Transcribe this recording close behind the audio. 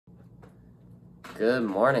Good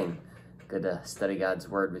morning. Good to study God's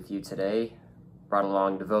Word with you today. Brought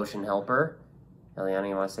along Devotion Helper. Eliana,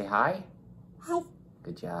 you want to say hi? Hi.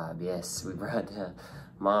 Good job. Yes, we brought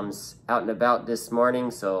Mom's out and about this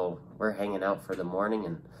morning, so we're hanging out for the morning,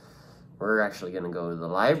 and we're actually going to go to the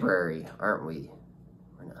library, aren't we?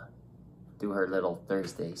 We're going to do her little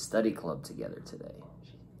Thursday study club together today.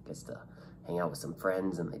 She gets to hang out with some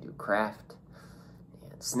friends, and they do craft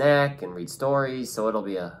and snack and read stories, so it'll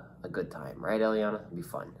be a good time, right, Eliana? It'll be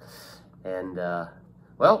fun. And,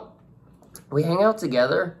 well, we hang out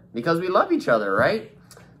together because we love each other, right?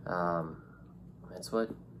 That's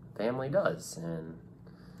what family does. And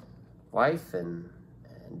wife and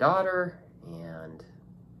daughter, and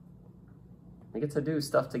we get to do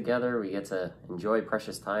stuff together. We get to enjoy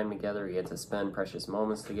precious time together. We get to spend precious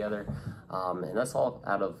moments together. And that's all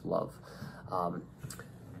out of love.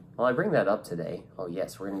 Well, I bring that up today. Oh,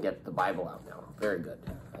 yes, we're going to get the Bible out now. Very good.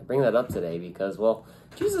 I bring that up today because, well,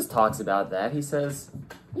 Jesus talks about that. He says,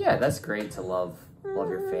 yeah, that's great to love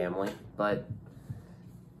your family, but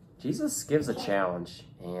Jesus gives a challenge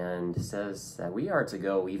and says that we are to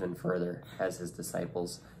go even further as his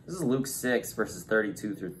disciples. This is Luke 6, verses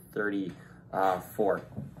 32 through 34.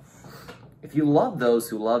 If you love those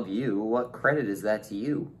who love you, what credit is that to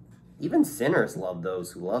you? Even sinners love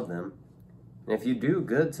those who love them. And if you do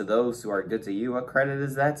good to those who are good to you, what credit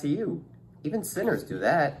is that to you? Even sinners do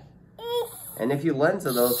that. And if you lend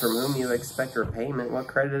to those from whom you expect repayment, what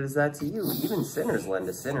credit is that to you? Even sinners lend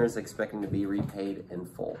to sinners, expecting to be repaid in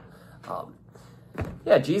full.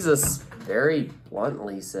 Yeah, Jesus very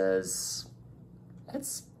bluntly says,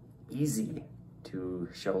 it's easy to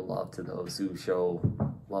show love to those who show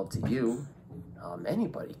love to you.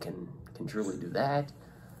 Anybody can truly do that.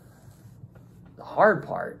 The hard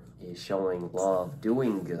part is showing love,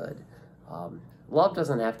 doing good. Love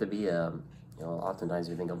doesn't have to be oftentimes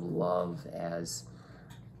we think of love as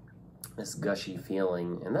this gushy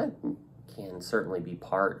feeling, and that can certainly be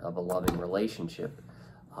part of a loving relationship.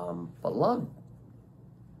 But love,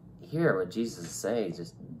 here, what Jesus is saying, is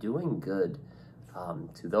just doing good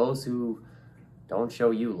to those who don't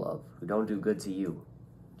show you love, who don't do good to you.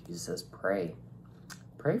 Jesus says, pray.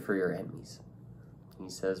 Pray for your enemies. He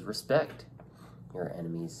says, respect your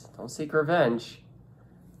enemies. Don't seek revenge,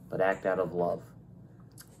 but act out of love.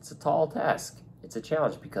 It's a tall task. It's a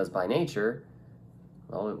challenge because by nature,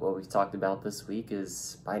 well, what we've talked about this week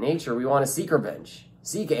is by nature we want to seek revenge,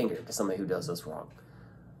 seek anger to somebody who does us wrong.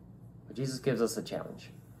 But Jesus gives us a challenge.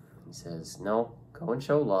 He says, no, go and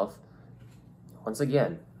show love. Once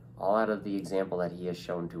again, all out of the example that he has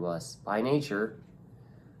shown to us. By nature,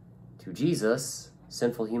 to Jesus,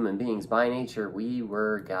 sinful human beings, by nature, we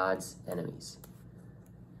were God's enemies.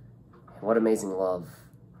 And what amazing love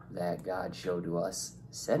that God showed to us,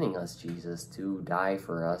 sending us Jesus to die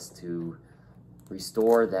for us, to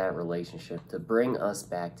restore that relationship, to bring us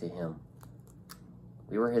back to him.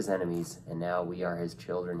 We were his enemies, and now we are his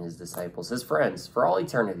children, his disciples, his friends for all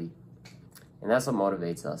eternity. And that's what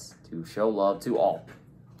motivates us, to show love to all.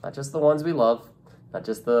 Not just the ones we love, not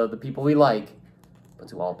just the people we like, but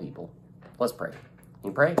to all people. Let's pray. Can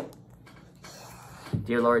you pray?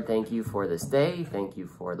 Dear Lord, thank you for this day. Thank you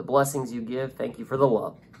for the blessings you give. Thank you for the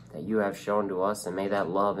love that you have shown to us, and may that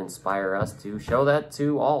love inspire us to show that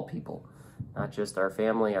to all people. Not just our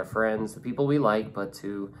family, our friends, the people we like, but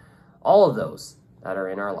to all of those that are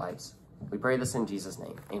in our lives. We pray this in Jesus'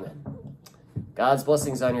 name. Amen. God's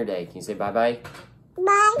blessings on your day. Can you say bye-bye?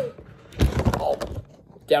 Bye. Oh,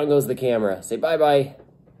 down goes the camera. Say bye-bye.